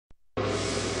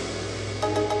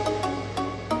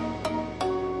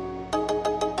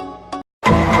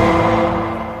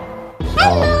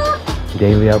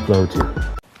daily upload to.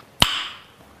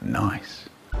 Nice.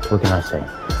 What can I say?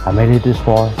 I made it this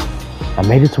far. I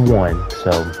made it to 1,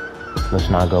 so let's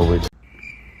not go with.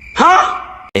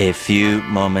 Huh? A few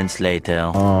moments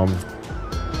later.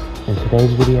 In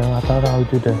today's video, I thought I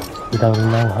would do the no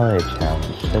HUD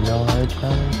challenge. The no HUD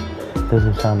challenge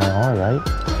doesn't sound that hard, right?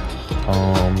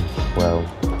 Well,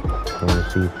 we're gonna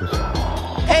see if this.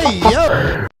 Hey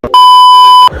yo!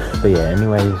 But yeah,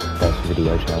 anyways, that's the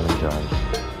video challenge.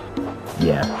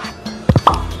 Yeah.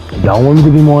 Y'all want me to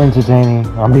be more entertaining?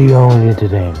 I'm being more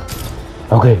entertaining.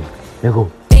 Okay, here go.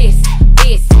 This.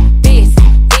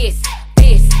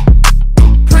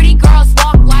 Pretty girls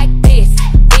walk like this.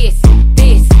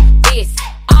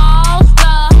 All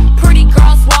the pretty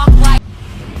girls walk like.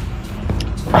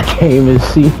 I can't even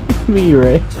see me,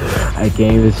 right? I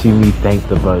can't even see me thank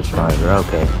the bus driver.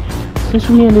 Okay. Since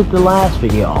we ended the last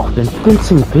video off in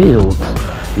fencing fields,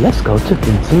 let's go to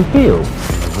fencing fields.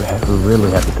 We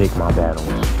really have to pick my battles.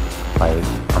 Like,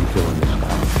 I'm feeling this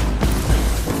guy.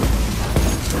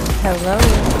 Hello.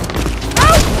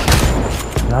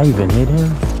 Did I even hit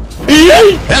him?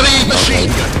 Heavy machine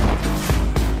gun.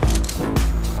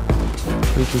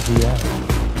 Where is he at?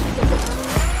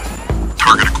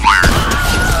 Target acquired.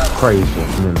 Crazy.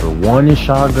 Remember, 1 is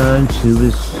shotgun, 2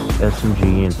 is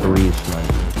SMG, and 3 is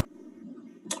sniper.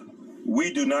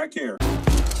 We do not care.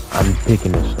 I'm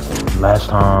picking this one.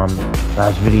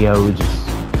 Last video, it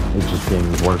just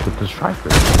didn't work with the striker.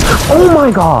 Oh my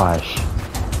gosh!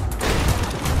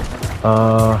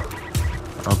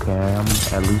 Okay, I'm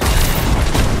at least.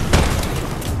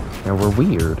 And we're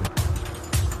weird.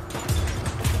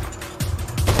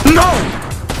 No!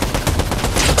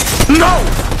 No!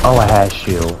 Oh, I had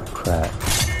shield. Crap.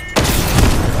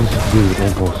 Let's just do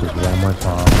impulses one more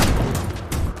time.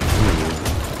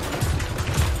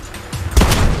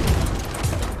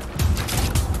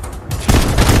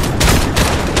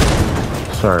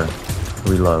 Sir,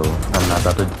 reload. I'm not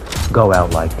about to go out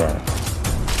like that.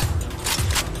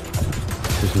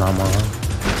 This is not mine.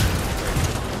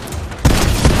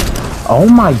 Oh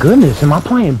my goodness, am I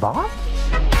playing bot?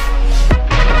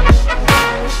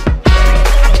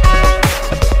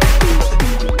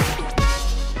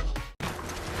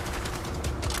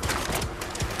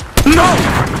 No!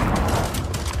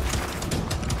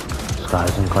 This guy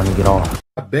isn't gonna get off.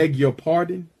 I beg your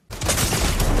pardon?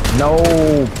 No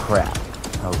crap.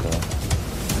 Okay.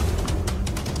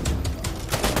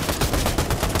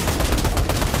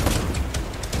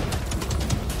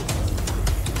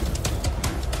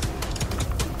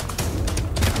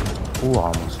 Ooh,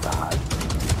 almost died.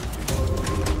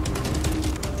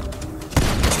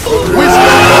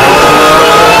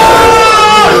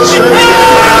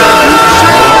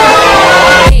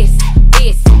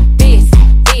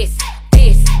 This.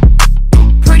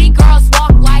 Pretty girls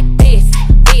walk like this.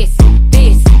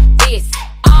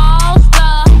 All the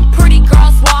pretty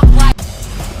girls walk like.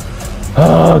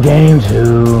 Oh, game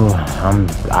 2.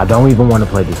 I don't even want to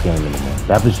play this game anymore.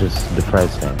 That was just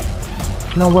depressing.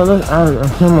 You know what? I'm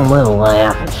feeling a little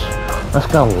lavish. Let's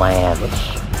go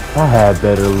lavish. I had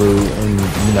better loot, and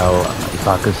you know, if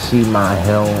I could see my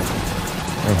health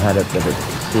and had a better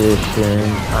position,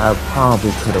 I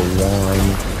probably could have won.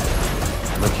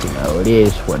 But you know, it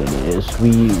is what it is.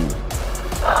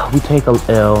 We take a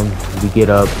L, we get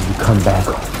up, we come back.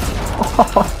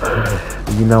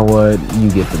 You know what? You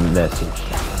get the message.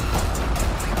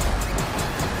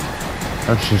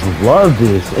 I just love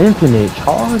this infinite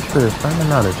charge for a certain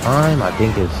amount of time. I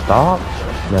think it stopped.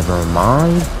 Never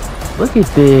mind. Look at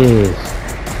this.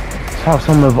 That's how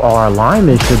some of our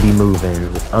alignment should be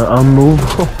moving.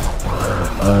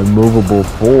 Unmovable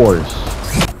force.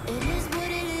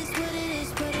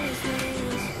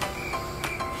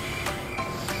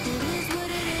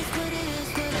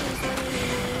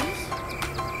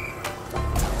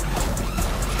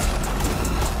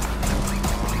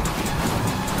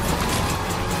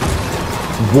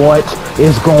 What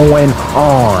is going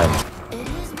on?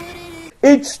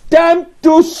 It's time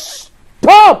to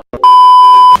stop!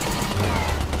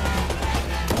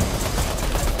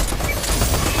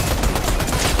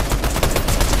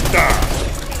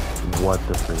 What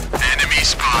the freak? Enemy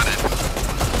spotted.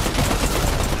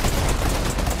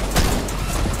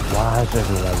 Why is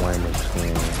everyone wearing this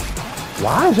skin?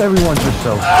 Why is everyone just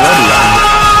so sweaty?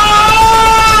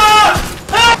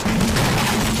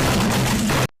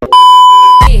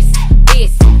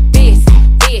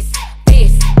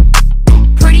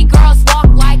 Pretty girls walk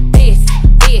like this.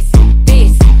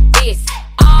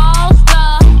 All the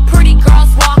pretty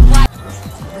girls walk like.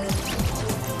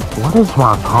 What is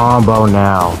my combo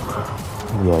now?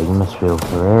 Yeah, you must feel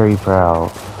very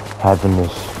proud having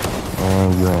this,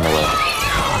 and you ran away.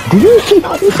 Did you see?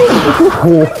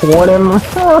 What am I?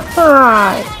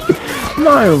 Am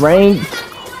I ranked?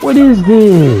 What is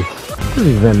this? Doesn't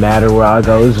even matter where I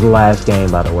go. This is the last game,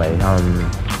 by the way.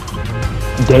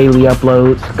 Daily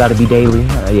uploads. Gotta be daily.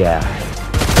 Yeah.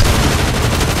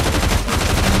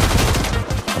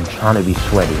 I'm trying to be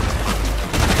sweaty.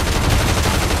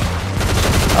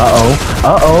 Uh-oh.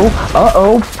 Uh-oh.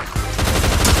 Uh-oh.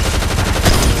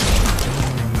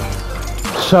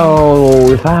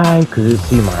 So, if I could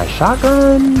see my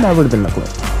shotgun, that would have been the clip.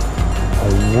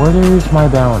 What is my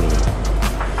bounty?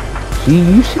 See,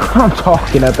 you see what I'm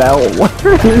talking about?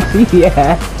 Where is he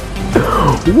at?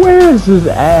 Where is this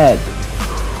at?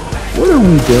 What are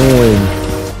we doing?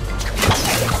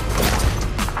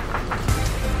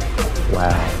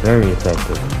 Wow, very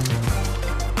effective.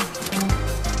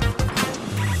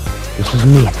 This is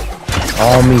me.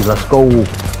 All me, let's go.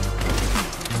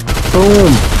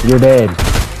 Boom, you're dead.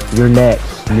 You're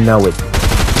next, you know it.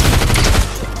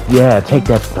 Yeah, take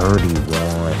that 31.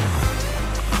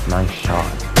 Nice shot.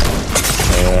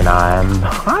 And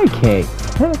I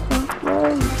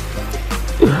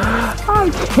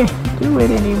can't do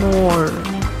it anymore.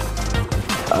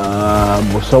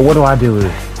 So what do I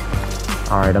do?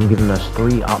 Alright, I'm giving us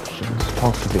 3 options.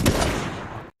 Pause the video.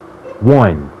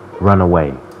 1, run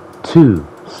away. 2,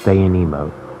 stay in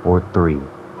emote. Or 3,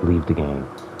 leave the game.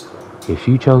 If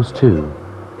you chose 2,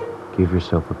 give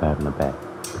yourself a pat on the back.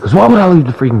 Because why would I leave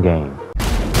the freaking game?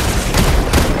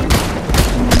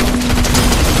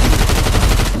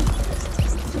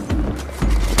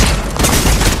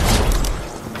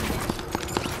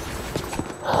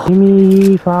 Give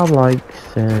me 5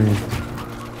 likes and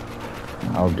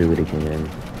I'll do it again.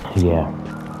 Yeah.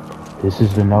 This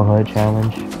is the no HUD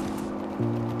challenge.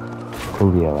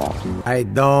 Coolio out. I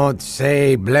don't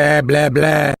say blah blah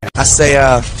blah. I say,